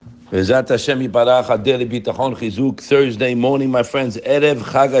Bezat Hashem Yibarach Adeli Bitachon Chizuk Thursday morning, my friends. Erev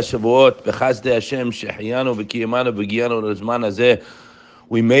Chag HaShavuot B'Chazdei Hashem Shehiyanu V'Kiyamanu V'Giyanu L'Zman Hazeh.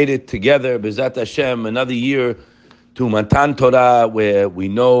 We made it together, Bezat Hashem, another year to Matan Torah, where we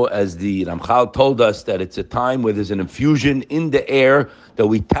know, as the Ramchal told us, that it's a time where there's an infusion in the air that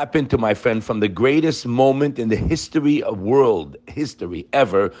we tap into, my friend, from the greatest moment in the history of world history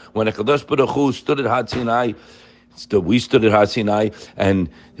ever, when HaKadosh Baruch Hu stood at Har Sinai. We stood at Har Sinai, and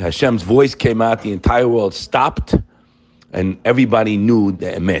Hashem's voice came out. The entire world stopped, and everybody knew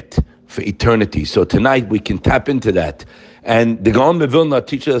the emet for eternity. So tonight we can tap into that. And the Gaon Mevilna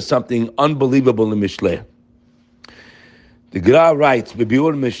teaches us something unbelievable in Mishleh. The Gra writes,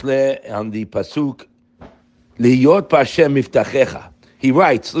 Bebiur Mishleh, on the pasuk, Liyot Pashem Miftachecha. He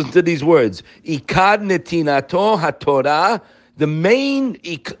writes, listen to these words, Ikad netinato haTorah, the main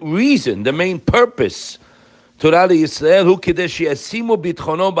reason, the main purpose, Torah Yisrael, who kadesh yasimu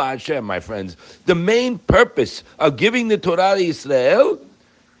bitchono ba'Hashem, my friends. The main purpose of giving the Torah to Yisrael,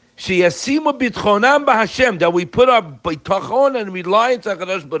 sheyasimu bitchonam ba'Hashem, that we put our bitachon and reliance on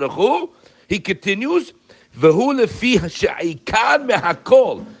HaKadosh Baruch Hu. He continues, v'hu lefi she'ikad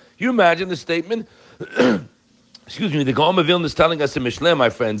mehakol. You imagine the statement? Excuse me, the Gaon Mevilna is telling us in Mishleh,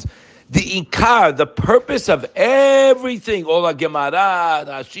 my friends, the ikar, the purpose of everything, all our Gemara,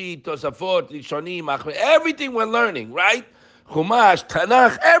 Rashi, Tosafot, Rishonim, everything we're learning, right? Chumash,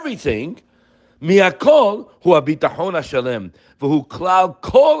 Tanakh, everything. Miakol hu habitachon hashalem, v'hu klal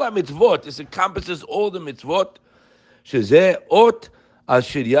kol hamitzvot. This encompasses all the mitzvot. Shezeh ot al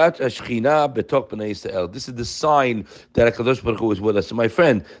shiryat hashchina betok b'nei Yisrael. This is the sign that HaKadosh Baruch Hu is with us. So my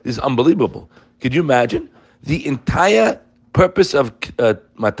friend, this is unbelievable. Could you imagine? The entire purpose of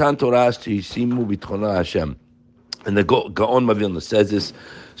Matan Torah is to yisimu bitchona Hashem. And the Gaon Mevilna says this.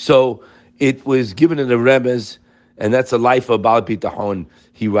 So it was given in the Rebbe's, and that's a life of Baal Bitachon,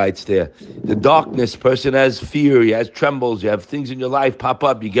 he writes there. The darkness, person has fear, he has trembles, you have things in your life pop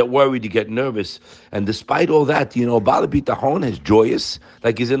up, you get worried, you get nervous. And despite all that, Baal Bitachon is joyous,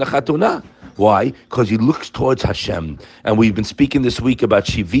 like he's in a Chatunah. Why? Because he looks towards Hashem. And we've been speaking this week about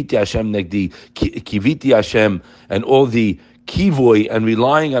Shiviti Hashem Negdi, Kiviti Hashem, and all the Kivoy and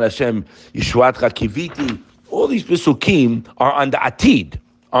relying on Hashem, Yishuatcha Kiviti. All these Pesukim are on the Atid,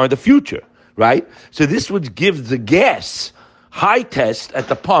 are on the future, right? So this would give the gas, high test at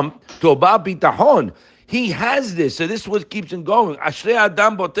the pump to Baal Bitachon. He has this, so this is what keeps him going. Ashrei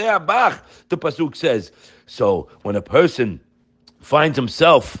Adam Botea Bach, the Pasuk says. So when a person finds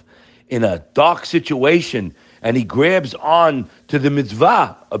himself in a dark situation, and he grabs on to the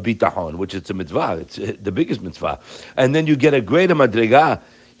mitzvah of bitachon, which is a mitzvah, it's the biggest mitzvah, and then you get a greater madriga,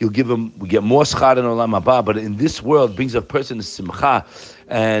 we get more schar in olam haba, but in this world brings a person to simcha.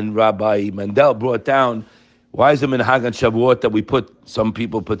 And Rabbi Mandel brought down, why is it in Hagan Shavuot that some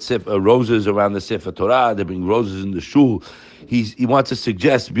people put roses around the Sefer Torah, they bring roses in the shul. He wants to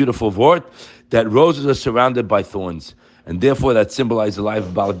suggest, beautiful word, that roses are surrounded by thorns. And therefore, that symbolizes the life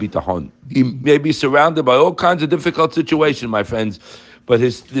of Baal Bitachon. He may be surrounded by all kinds of difficult situations, my friends, but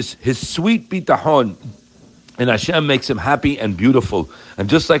his sweet Bitachon and Hashem makes him happy and beautiful. And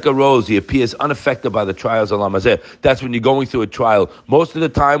just like a rose, he appears unaffected by the trials of Olam Hazeh. That's when you're going through a trial. Most of the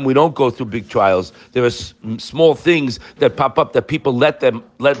time, we don't go through big trials. There are small things that pop up that people let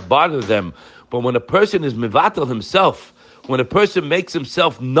bother them. But when a person is mivatel himself, when a person makes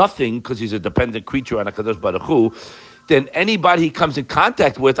himself nothing because he's a dependent creature on HaKadosh Baruch Hu, then anybody he comes in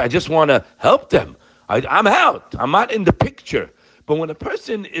contact with, I just want to help them. I'm out. I'm not in the picture. But when a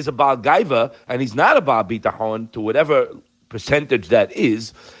person is a Baal Gaiva, and he's not a Baal Bitachon, to whatever percentage that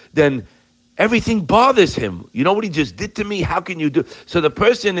is, then everything bothers him. You know what he just did to me? How can you do? So the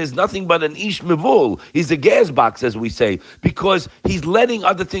person is nothing but an ish mivul. He's a gas box, as we say, because he's letting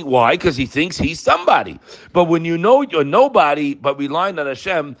other things. Why? Because he thinks he's somebody. But when you know you're nobody, but relying on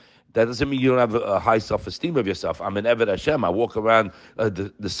Hashem, that doesn't mean you don't have a high self-esteem of yourself. I'm an Eved Hashem. I walk around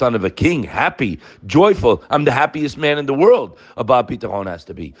the son of a king, happy, joyful. I'm the happiest man in the world. A Baal Bitachon has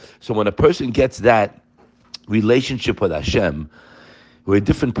to be. So when a person gets that relationship with Hashem, we're a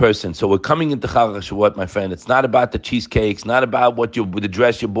different person. So we're coming into Chag HaShavuot, my friend. It's not about the cheesecakes, not about the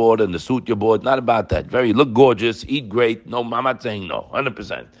dress you bought and the suit you bought, not about that. Look gorgeous, eat great. No, I'm not saying no,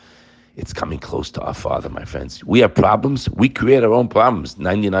 100%. It's coming close to our Father, my friends. We have problems. We create our own problems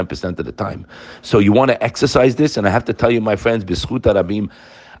 99% of the time. So you want to exercise this, and I have to tell you, my friends, B'schut Rabim,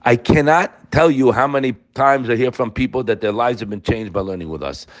 I cannot tell you how many times I hear from people that their lives have been changed by learning with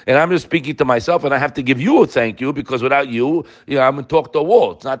us. And I'm just speaking to myself, and I have to give you a thank you, because without you, I'm going to talk to a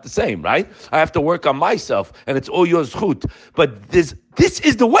wall. It's not the same, right? I have to work on myself, and it's all your zchut. But this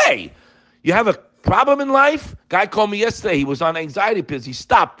is the way. You have a Problem in life? Guy called me yesterday. He was on anxiety pills. He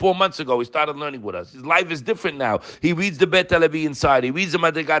stopped 4 months ago. He started learning with us. His life is different now. He reads the Bet Levi inside. He reads the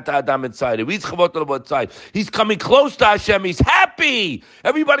Madrigat Adam inside. He reads Chavot Levot inside. He's coming close to Hashem. He's happy.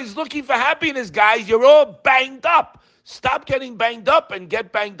 Everybody's looking for happiness, guys. You're all banged up. Stop getting banged up and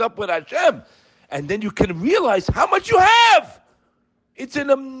get banged up with Hashem. And then you can realize how much you have. It's an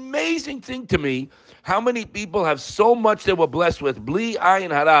amazing thing to me how many people have so much they were blessed with, bli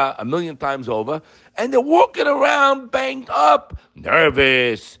ayin hara, 1,000,000 times over, and they're walking around banged up,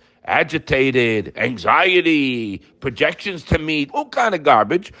 nervous, agitated, anxiety, projections to meet, all kind of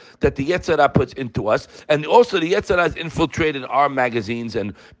garbage that the Yetzer Hara puts into us. And also the Yetzer Hara has infiltrated our magazines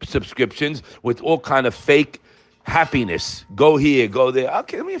and subscriptions with all kind of fake happiness. Go here, go there.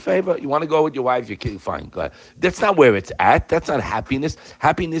 Okay, do me a favor. You want to go with your wife, your kid, fine. Go ahead. That's not where it's at. That's not happiness.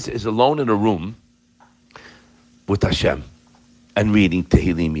 Happiness is alone in a room with Hashem and reading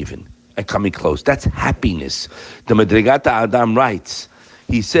Tehillim even and coming close. That's happiness. The Madrigat Adam writes,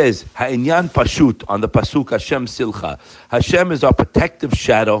 he says, Ha'inyan Pashut, on the Pasuk Hashem Silcha. Hashem is our protective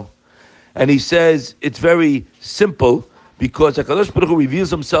shadow. And he says it's very simple because HaKadosh Baruch Hu reveals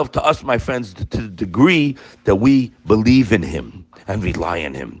himself to us, my friends, to the degree that we believe in him and rely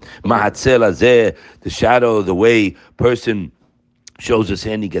on him. Ma'atzel hazeh, the shadow, the way person shows his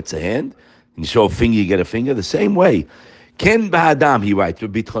hand, he gets a hand. And you show a finger, you get a finger. The same way. Ken ba'adam, he writes,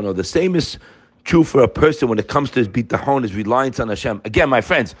 the same is true for a person when it comes to his bitachon, his reliance on Hashem. Again, my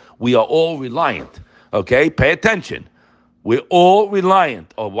friends, we are all reliant. Okay? Pay attention. We're all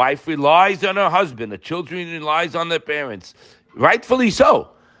reliant. A wife relies on her husband. The children relies on their parents. Rightfully so.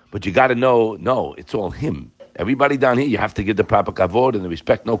 But you got to know, no, it's all him. Everybody down here, you have to give the proper kavod and the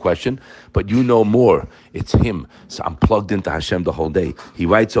respect, no question. But you know more. It's him. So I'm plugged into Hashem the whole day. He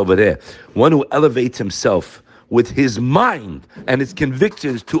writes over there, one who elevates himself with his mind and his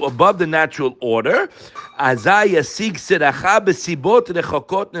convictions to above the natural order, I'll read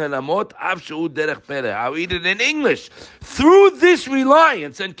it in English. Through this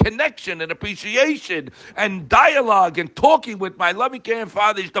reliance and connection and appreciation and dialogue and talking with my loving caring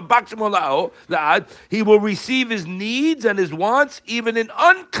Father, he will receive his needs and his wants even in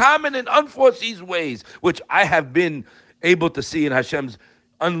uncommon and unforeseen ways, which I have been able to see in Hashem's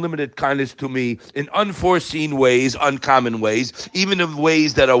unlimited kindness to me in unforeseen ways, uncommon ways, even in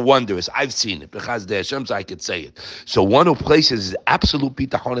ways that are wondrous. I've seen it because the Hashem, so I could say it. So one who places his absolute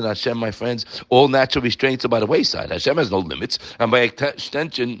bitachon in Hashem, my friends, all natural restraints are by the wayside. Hashem has no limits, and by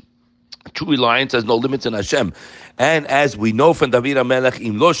extension, true reliance has no limits in Hashem. And as we know from David HaMelech,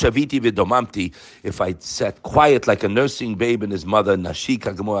 Im lo shaviti v'domamti, if I sat quiet like a nursing babe in his mother,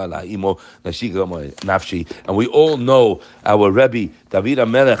 nashika g'moa la imo, nashika g'moa nafshi. And we all know our Rebbe, David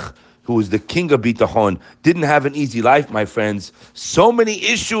HaMelech, who is the king of bitachon, didn't have an easy life, my friends. So many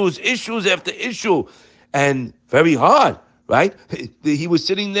issues after issue, and very hard. Right? He was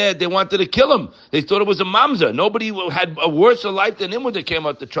sitting there, they wanted to kill him. They thought it was a mamzer. Nobody had a worse life than him when they came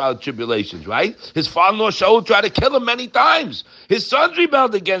out the trial tribulations, right? His father-in-law Shaul tried to kill him many times. His sons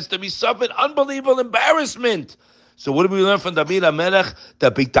rebelled against him. He suffered unbelievable embarrassment. So what did we learn from David HaMelech?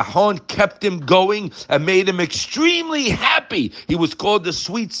 That bitachon kept him going and made him extremely happy. He was called the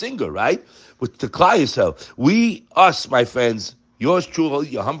sweet singer, right? With the Klal Yisrael. We, us, my friends, yours truly,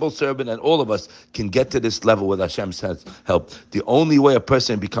 your humble servant, and all of us can get to this level with Hashem's help. The only way a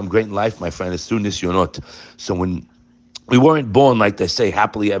person can become great in life, my friend, is through nisyonot. So when we weren't born, like they say,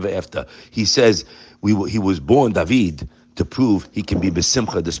 happily ever after, he says he was born, David, to prove he can be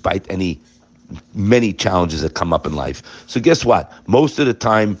besimcha despite many challenges that come up in life. So guess what? Most of the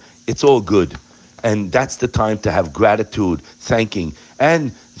time, it's all good. And that's the time to have gratitude, thanking.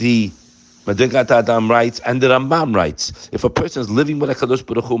 And the Madrigat Adam writes, and the Rambam writes, if a person is living with HaKadosh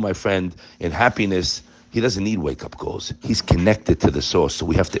Baruch Hu, my friend, in happiness, he doesn't need wake-up calls. He's connected to the source. So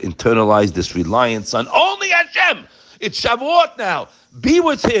we have to internalize this reliance on only Hashem. It's Shavuot now. Be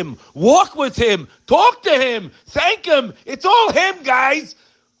with him. Walk with him. Talk to him. Thank him. It's all him, guys.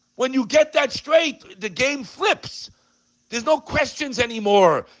 When you get that straight, the game flips. There's no questions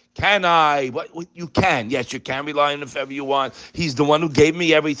anymore. Can I? What you can. Yes, you can rely on him if ever you want. He's the one who gave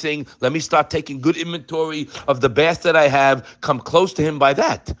me everything. Let me start taking good inventory of the best that I have. Come close to him by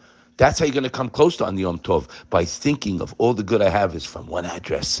that. That's how you're going to come close to on Yom Tov, by thinking of all the good I have is from one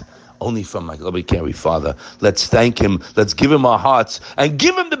address. Only from my lovely caring Father. Let's thank him. Let's give him our hearts and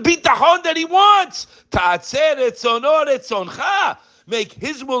give him the bitachon that he wants. Ta'atzeh retzono retzoncha. Make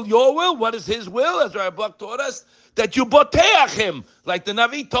his will your will. What is his will? As Rabbi Buck taught us, that you boteach him, like the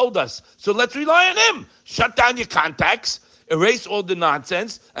Navi told us. So let's rely on him. Shut down your contacts. erase all the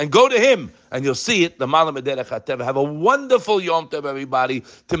nonsense, and go to him, and you'll see it. The Malam Derech HaTeva. Have a wonderful Yom Tov, everybody,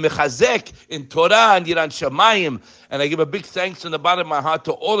 to Mechazek in Torah and Yiran Shamayim. And I give a big thanks from the bottom of my heart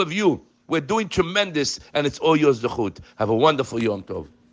to all of you. We're doing tremendous, and it's all yours, Zechut. Have a wonderful Yom Tov.